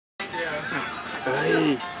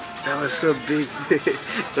Hey, that was so big.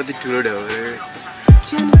 Got the tour over.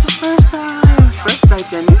 Jenny, the first time. First flight,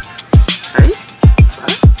 Jenny. Hey?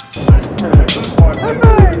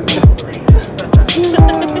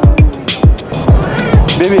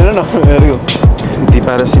 Baby, I don't know. There you go.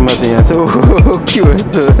 Deepa and Simba are here. So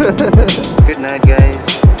cute. Good night, guys.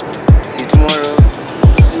 See you tomorrow.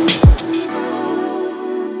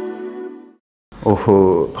 Oh,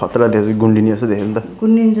 खतरा देश गुन्डिनी जस्तो देख्यो नि त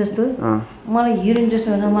गुन्डिनी जस्तो मलाई heroine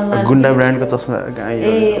जस्तो हैन मलाई गुन्डा ब्रान्डको चस्मा गाई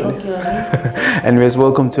Anyways,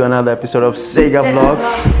 welcome to another episode of Sega Vlogs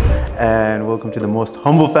and welcome to the most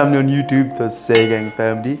humble family on YouTube, the Sega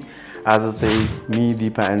family. As I say, me,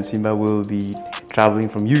 Deepa and Simba will be traveling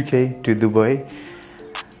from UK to Dubai.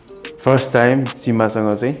 First time Simba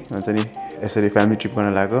सँग चाहिँ हुन्छ नि यसरी family trip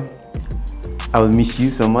गर्न लाग्यो. I will miss you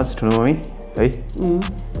so much, ठुलो mummy है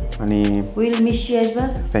अनि we'll miss you as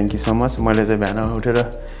well. Thank you so much. मैले चाहिँ बिहान उठेर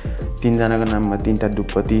तीन जनाको नाममा तीनटा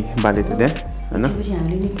डुप्पती बालेको थिएँ हैन पछि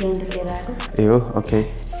हामीले नि प्लेन लिएर आएको ए हो ओके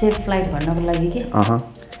सेफ फ्लाइट भन्नको लागि के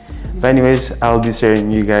But anyways, I'll be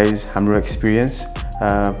sharing you guys हाम्रो experience.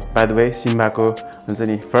 By the way, Simbaको हुन्छ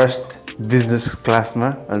नि first business class मा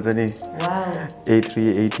हुन्छ नि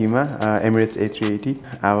A380 मा Emirates A380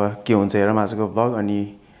 अब के हुन्छ हेरौँ आजको vlog अनि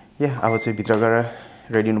अब चाहिँ भित्र गएर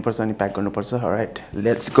रेडी हुनुपर्छ अनि प्याक गर्नुपर्छ. Alright,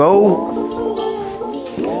 let's go.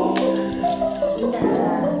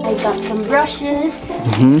 I got some brushes.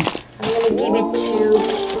 I'm gonna give it to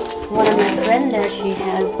one of my friends there. She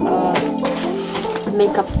has a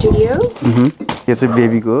makeup studio. यो चाहिँ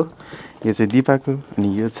बेबीको यो चाहिँ दिपाको अनि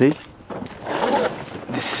यो चाहिँ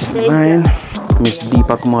this is mine. Miss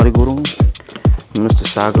Deepa Kumari Gurung, Mr.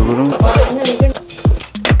 Sega Gurung,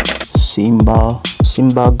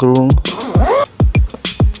 Simba Gurung.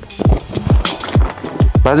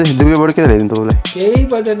 बाजे Dubai board के ल्याइदिनु तपाईलाई केही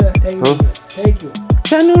पर्दैन thank you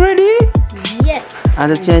Chanu ready Yes.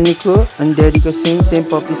 आज चानीको अनि ड्याडीको सेम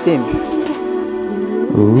पपी सेम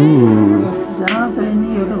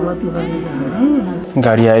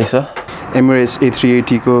गाडी आएछ Emirates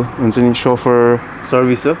A380 को हुन्छ नि chauffeur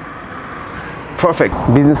सर्भिस हो पर्फेक्ट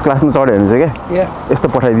बिजनेस क्लासमा चढ्यो भने चाहिँ के यस्तो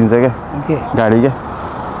पठाइदिन्छ के गाडी के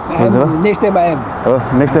बुझ्यो नेक्स्ट टाइम आइम हो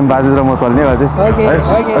नेक्स्ट टाइम बाजे र म चल्ने बाजे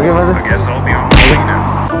ओके बाजे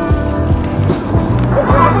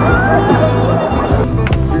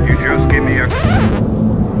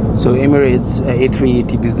So Emirates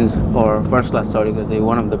A380 business or first class sorry because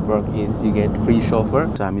one of the perk is you get free chauffeur.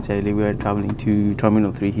 So we are traveling to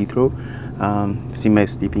Terminal 3 Heathrow. Simba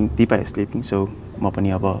is sleeping, Deepa is sleeping, so I'm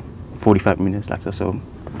going about 45 minutes later. So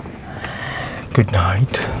good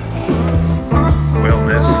night. Well,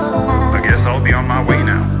 miss, I guess I'll be on my way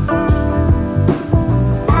now.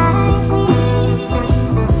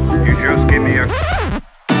 You just give me a...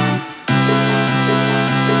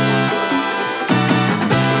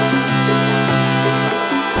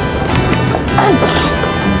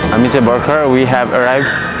 Amice Barker, we have arrived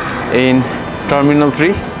in Terminal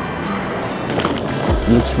 3.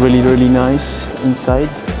 Looks really nice inside.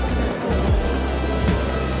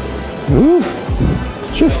 Ooh.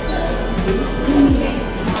 Sure.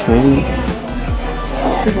 Okay.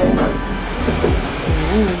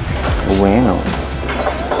 Wow.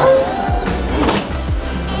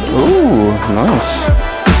 Ooh, nice.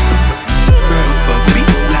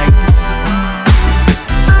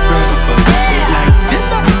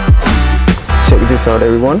 Check this out,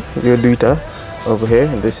 everyone. Your GDiipa over here.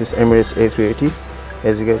 This is Emirates A380.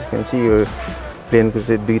 As you guys can see, your plane is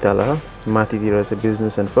GDiipa la. Mati tira is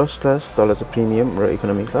business and first class. Tala is premium or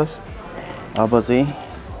economy class.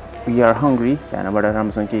 We are hungry.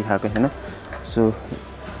 So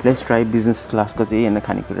let's try business class and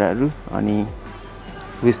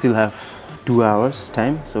we still have 2 hours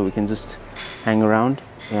time, so we can just hang around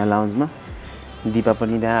in lounge ma. Deepa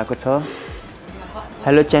pani aako cha.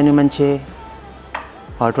 Hello Chanu manche.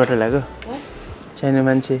 Hot water lago. Chanu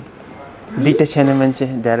manche. Duita chanu manche.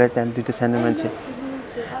 Dara tan duita chanu manche.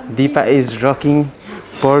 Deepa is rocking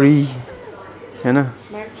Pori, you know,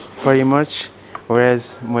 Pori merch,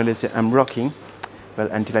 whereas I'm rocking, well,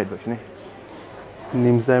 anti-light box, ne?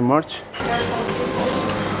 Name's their merch.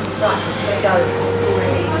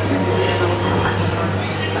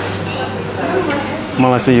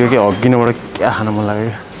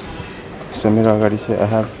 So I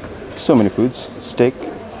have so many foods, steak,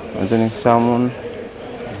 salmon,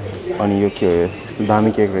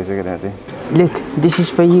 look, this is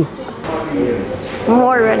for you.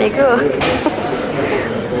 More really good.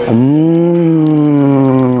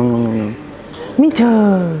 Me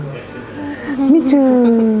too. Me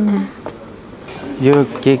too. Yo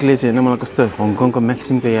cake le chaina मलाई कस्तो हङकङको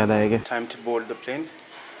म्याक्सिमको याद आयो के. Time to board the plane.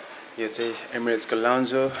 यो चाहिँ एमिरेट्सको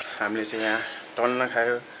lounge हो हामीले चाहिँ यहाँ टन्न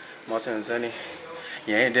खायो म चाहिँ हुन्छ नि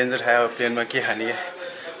यहीँ डेन्जर खायो प्लेनमा के खाने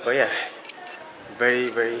हो या very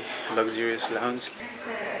very luxurious lounge.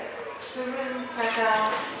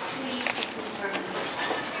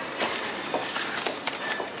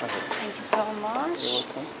 Thank you so much. You're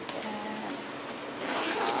welcome.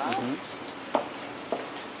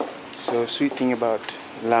 So sweet thing about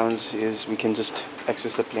lounge is we can just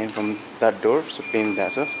access the plane from that door. So plane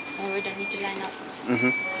that's up. And we don't need to line up.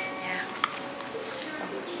 Yeah.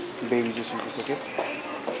 Baby just is okay.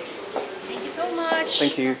 Thank you so much.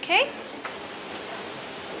 Thank you. Okay.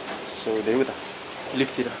 So there we go.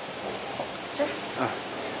 Lift it up. Sure.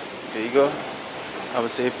 There you go. I would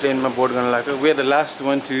say plane board gonna like we are the last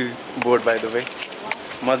one to board by the way.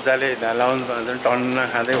 मजाले lounge मा झन् टन्न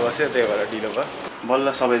खाँदै बस्यो त्यही भएर ढिलो भयो बल्ल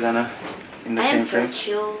सबैजना in the same frame. I'm so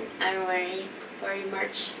chill. I'm wearing very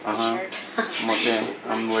much t-shirt. म चाहिँ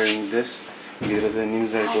I'm wearing this. भित्र चाहिँ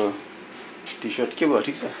निम्जाको टी-शर्ट के भयो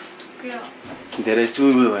ठिक छ धेरै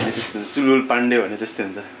चुलबुल भने त्यस्तो हुन्छ चुलबुल पाण्डे भने त्यस्तै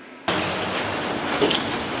हुन्छ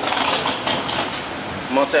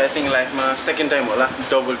म चाहिँ I think लाइफमा सेकेन्ड टाइम होला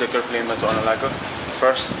डबल डेकर प्लेनमा चढ्न लागेको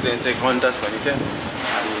फर्स्ट प्लेन चाहिँ कन्टास भनेको थियो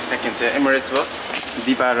अनि सेकेन्ड चाहिँ एमिरेट्स भयो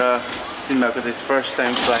दिपा र सिम्बाको चाहिँ first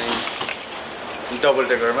time flying double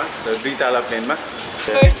डेकरमा so दुई ताला प्लेनमा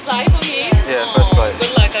First flight for me? Yeah, first flight.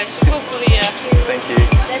 Good luck, I should hopefully Thank you.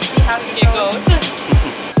 Let's see how it goes.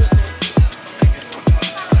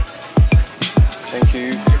 Thank you.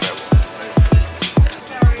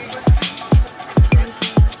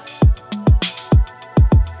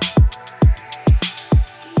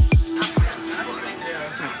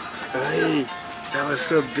 Hey, that was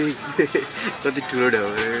so big. Got the tour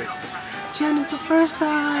over. Jenny, the first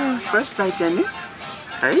time. First flight, Jenny.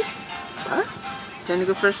 Hey? Huh? Jenny,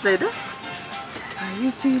 the first flight, huh? How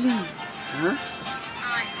you feeling? Huh?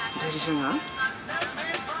 Ready, huh?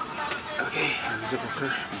 Okay, हामी चाहिँ भर्खर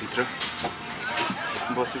भित्र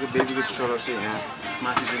बसेको बेबीको stroller चाहिँ यहाँ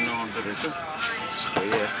माथि चाहिँ नआउँदो रहेछ हो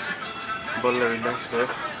या बल्ल रिल्याक्स भयो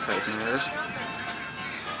फ्लाइटमा आएर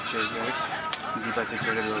चेयर्स गाइस दिपा चाहिँ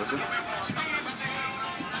क्रेडिट गरेको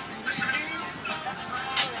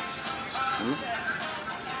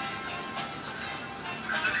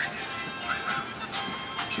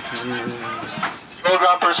All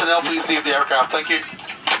ground personnel, please leave the aircraft. Thank you.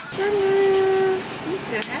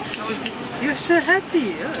 You're so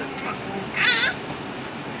happy.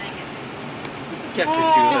 क्या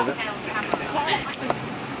खुसी हो त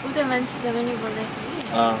उता मान्छेसँग पनि बोल्दैछ कि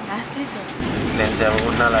हाँस्दैछ प्लेन चाहिँ अब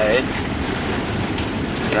उड्नलाई है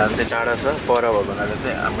झ्याल चाहिँ टाढा छ पर भएको हुनाले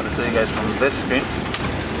चाहिँ I'm gonna show you guys from this screen.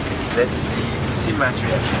 Let's see Matt's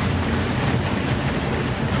reaction.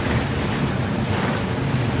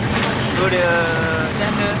 Good,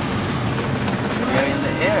 Chandler. We are in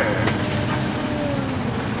the air.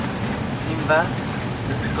 Simba,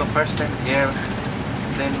 go first time air.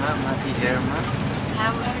 Then Mati air ma.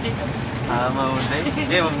 Hama uday.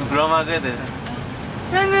 Ye groma gaya the.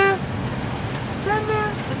 Chandler, Chandler.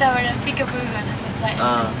 उताबाट pickup गर्न सक्छ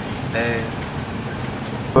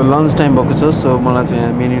lunch time भएको छ so मलाई चाहिँ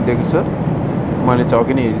यहाँ menu दिएको छ मैले चाहिँ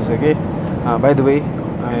अघि नै हेरिसकेँ बाई द वे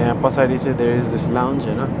यहाँ पछाडि चाहिँ देयर इज दिस लाउन्ज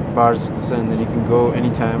होइन बार जस्तो छ and then you can go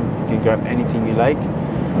any time you can ग्राब anything you like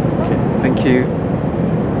okay thank you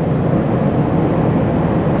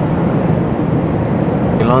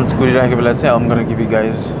lunch गरिराखेको बेला चाहिँ आम गर्न गिभ यु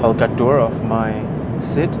गाइज हल्का tour of my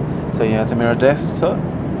seat so यहाँ चाहिँ मेरो डेस्क छ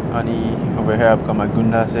अनि over here I've got my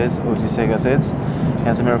Gunda sets, OG Sega sets.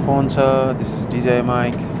 यहाँ चाहिँ मेरो फोन छ दिस इज DJI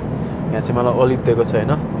माइक यहाँ चाहिँ मलाई ओलिभ दिएको छ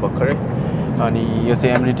होइन भर्खरै अनि यो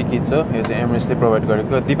चाहिँ एमिरेट टिकट छ यो चाहिँ एमिरेट्सले प्रोभाइड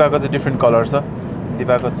गरेको दिपाको चाहिँ डिफ्रेन्ट कलर छ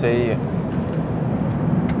दिपाको चाहिँ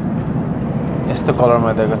यस्तो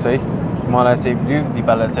कलरमा दिएको छ है मलाई चाहिँ ब्लू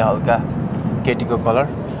दिपालाई चाहिँ हल्का केटीको कलर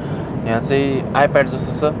यहाँ चाहिँ आइप्याड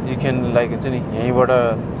जस्तो छ यु क्यान लाइक हुन्छ नि यहीँबाट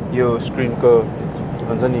यो स्क्रिनको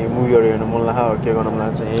हुन्छ नि मुभीहरू हेर्नु मन लाग्छ के गर्नु मन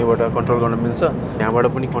लाग्छ यहीँबाट कन्ट्रोल गर्न मिल्छ यहाँबाट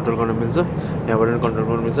पनि कन्ट्रोल गर्न मिल्छ यहाँबाट पनि कन्ट्रोल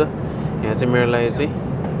गर्न मिल्छ यहाँ चाहिँ मेरो लागि चाहिँ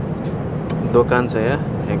दोकान छ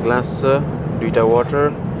यहाँ ग्लास छ दुईवटा वाटर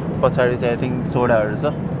पछाडि चाहिँ आई थिङ्क सोडाहरू छ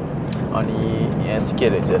अनि यहाँ चाहिँ के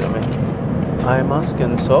रहेछ हेरौँ eye mask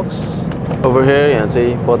and socks over hair यहाँ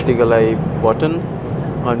चाहिँ बत्तीको लागि बटन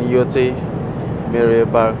अनि यो चाहिँ मेरो यो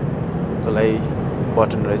बारको लागि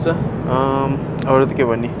बटन रहेछ अरू त के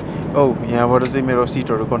भन्ने यहाँबाट चाहिँ मेरो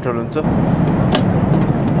सिटहरू कन्ट्रोल हुन्छ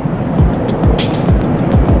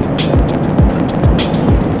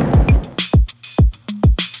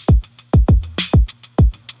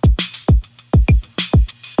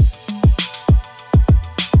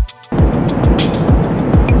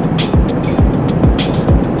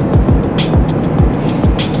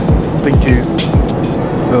Thank you.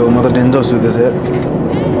 Oh, mother dangerous with this here.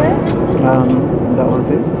 That one,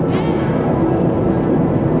 please.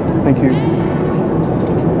 Thank you.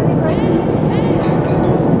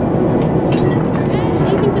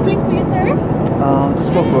 Anything to drink for you, sir?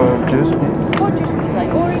 Just go for juice, please. What juice would you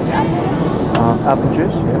like? Orange, apple? Apple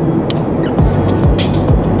juice, yeah.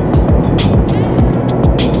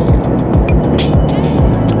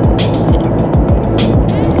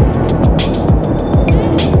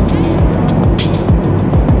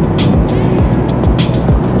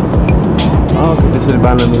 त्यसरी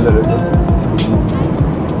बाल्न मिल्दो रहेछ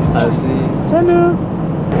आसी चलो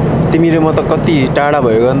तिमी र म त कति टाढा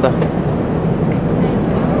भयो नि त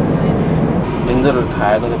डेन्जर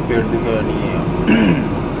खाएको त पेट दुख्यो अनि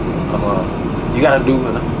अब यु गाट डु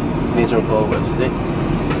हैन नेचरको भएपछि चाहिँ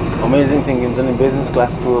अमेजिङ थिङ हुन्छ नि बिजनेस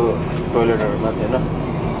क्लासको टोयलेटहरुमा चाहिँ हैन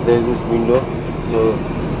there is this window so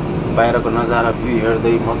बाहिरको नजारा भ्यू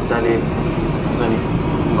हेर्दै मज्जाले हुन्छ नि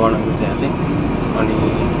गर्न मिल्छ यहाँ चाहिँ अनि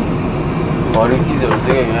हरेक चीजहरु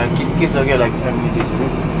चाहिँ यहाँ के छ के लाइक एमिनिटिजहरु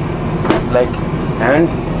लाइक ह्यान्ड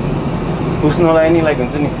पुस्नलाई नि लाइक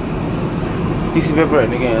हुन्छ नि टिस्यु पेपर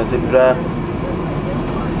हैन के यहाँ चाहिँ पुरा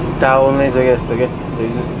टावल नै छ के जस्तो के so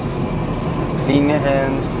you just clean your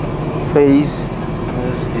hands face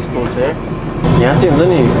just dispose here यहाँ चाहिँ हुन्छ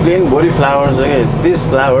नि प्लेन बडी फ्लावर छ के दिस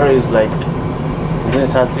फ्लावर इज लाइक हुन्छ नि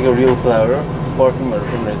साँच्चैको रियल फ्लावर पर्फ्युमहरु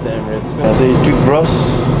पनि रहेछ एमिरेट्सको यहाँ चाहिँ टुथब्रस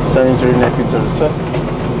सेनिटरी न्यापकिन्सहरु छ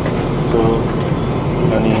सो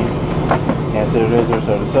अनि यहाँ चाहिँ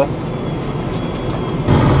रेजर्सहरु छ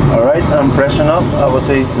Alright, I'm freshen up. I would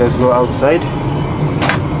say let's go outside.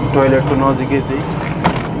 Toilet को नजिकै चाहिँ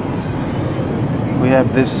we have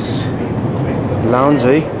this lounge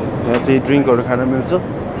है यहाँ चाहिँ ड्रिङ्कहरु खान मिल्छ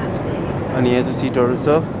अनि यहाँ चाहिँ सिटहरु छ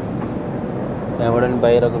यहाँबाट नि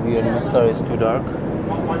बाहिरको भ्यू हेर्न मिल्छ तर इट्स टु डार्क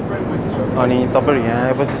अनि तपाईहरु यहाँ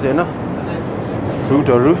आएपछि चाहिँ हैन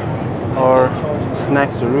फ्रुटहरु or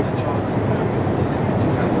स्न्याक्सहरु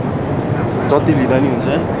जति लिँदा नि हुन्छ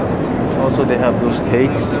also they have those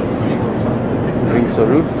cakes drinks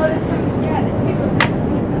हरु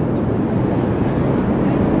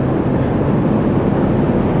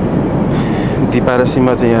दिपा र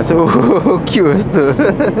सीमा चाहिँ यहाँ छ ओहो के हो यस्तो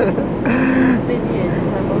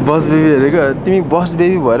बस बेबी हेरेको तिमी बस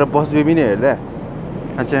बेबी भएर बस बेबी नै हेर्दा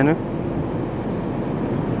अच्छा हेर्नु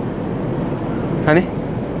खाने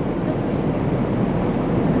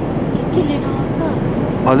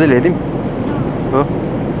अझै ल्याइदिउँ हो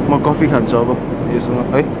म कफी खान्छु अब यसमा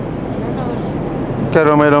है क्या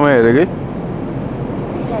रमाइ हेरेकै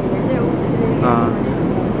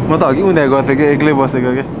म त अघि उनीहरू गर्थेँ कि एक्लै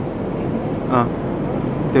बसेको के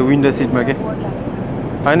त्यो विन्डो सिटमा के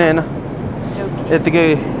होइन होइन यतिकै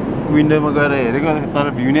विन्डोमा गएर हेरेको तर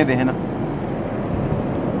भ्यू नै देखेन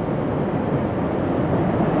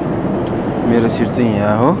मेरो सिट चाहिँ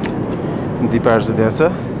यहाँ हो दिपाहरू चाहिँ त्यहाँ छ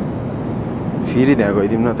फेरि त्यहाँ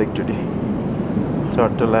गइदिउँ न त एकचोटि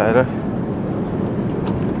चट्ट लाएर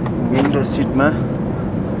विन्डो सिटमा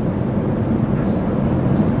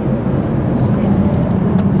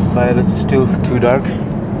बाहिर चाहिँ स्टिल टु डार्क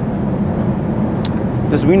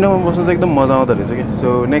त्यस विन्डोमा बस्नु चाहिँ एकदम मजा आउँदो रहेछ क्या so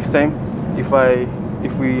next time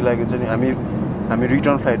if we like हुन्छ नि हामी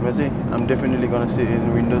रिटर्न फ्लाइटमा चाहिँ आम डेफिनेटली गर्न सिट इन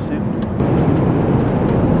विन्डो सिट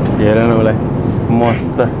हेर न उसलाई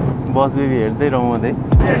मस्त बस बेबी हेर्दै रमाउँदै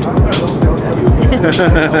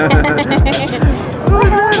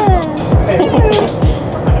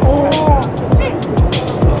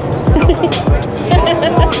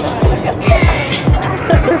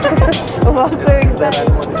I'm so excited.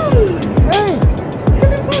 Hey!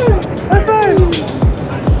 High five!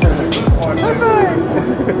 High five!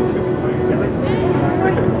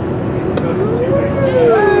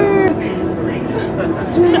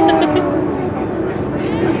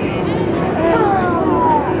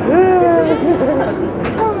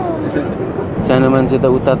 China मान्छे त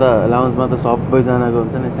उता त लाउन्जमा त सबैजनाको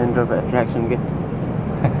हुन्छ नि सेन्टर अफ एट्र्याक्सन के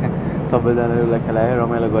सबैजनाले उसलाई खेलायो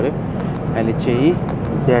रमाइलो गर्यो अहिले चाहिँ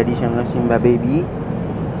ड्याडीसँग सिम्बा बेबी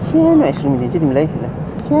सानो आइसक्रिम दिन्छ तिमीलाई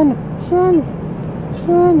सानो सानो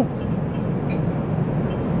सानो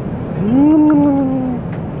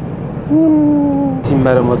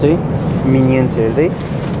सिम्बा र म चाहिँ मिनियन्स हेर्दै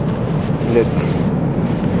लुक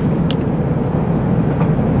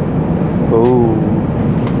ओ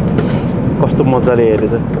कस्तो मजाले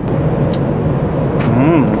हेरेछ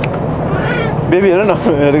बेबी हेर न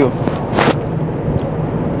हेरेको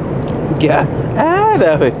क्या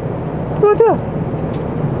आफै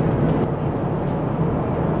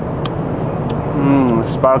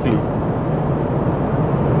sparkly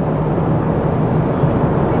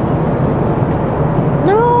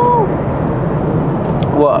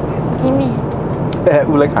What? Give me.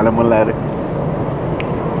 Ulai khana man लाग्यो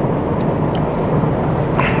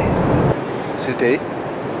So today,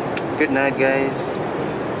 good night guys.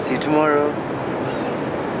 See you tomorrow.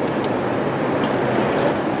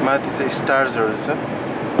 Mathi चाहिँ स्टार्सहरु छ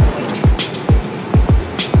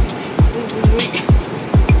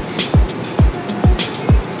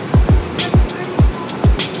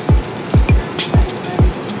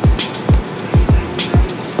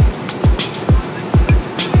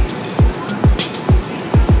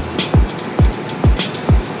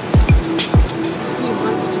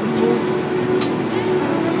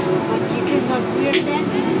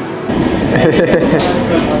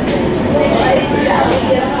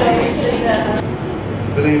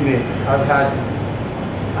Believe me, I've had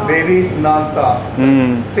babies non-stop.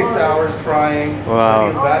 6 hours crying. Wow.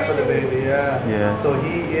 I feel bad for the baby, yeah. So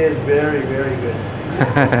he is very, very good.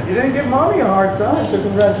 You didn't give mommy a hard time, so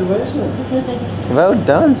congratulations. Well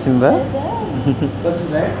done, Simba. What's his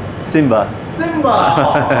name? Simba. Simba!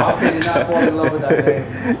 Oh, okay, did not fall in love with that name.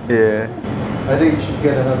 Yeah. I think you should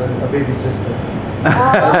get a baby sister.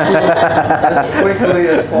 As quickly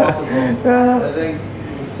as possible. I think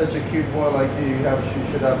with such a cute boy like you, you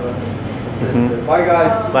should have a sister. Bye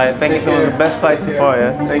guys. Bye. Thank you so much. Best fight so far,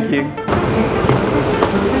 yeah. Thank you.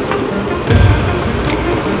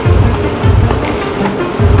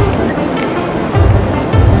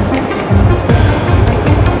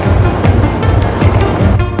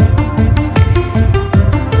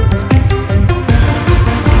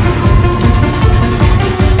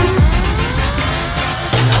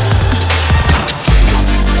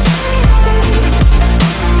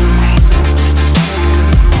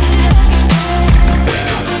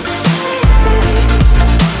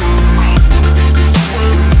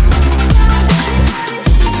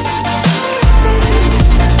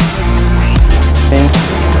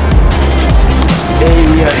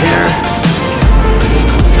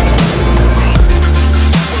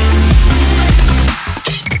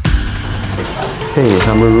 Hey,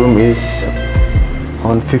 our room is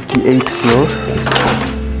on 58th floor.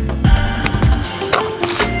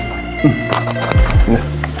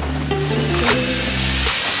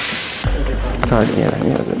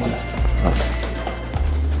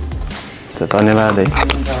 It's a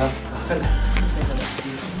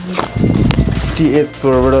 58th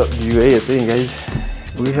floor view, guys.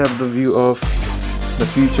 We have the view of the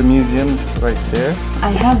future museum right there. I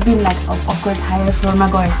have been like awkward higher floor ma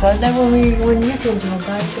going. So that when you came to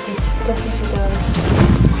guys,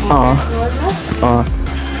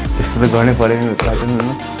 This is the garden for him.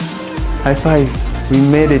 High five! We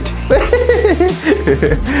made it!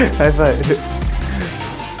 High five!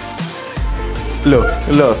 Look,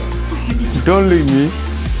 look! Don't leave me!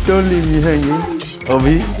 Don't leave me hanging!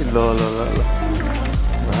 Obi!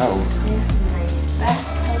 Wow!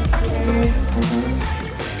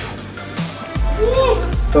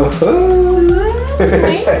 Oh.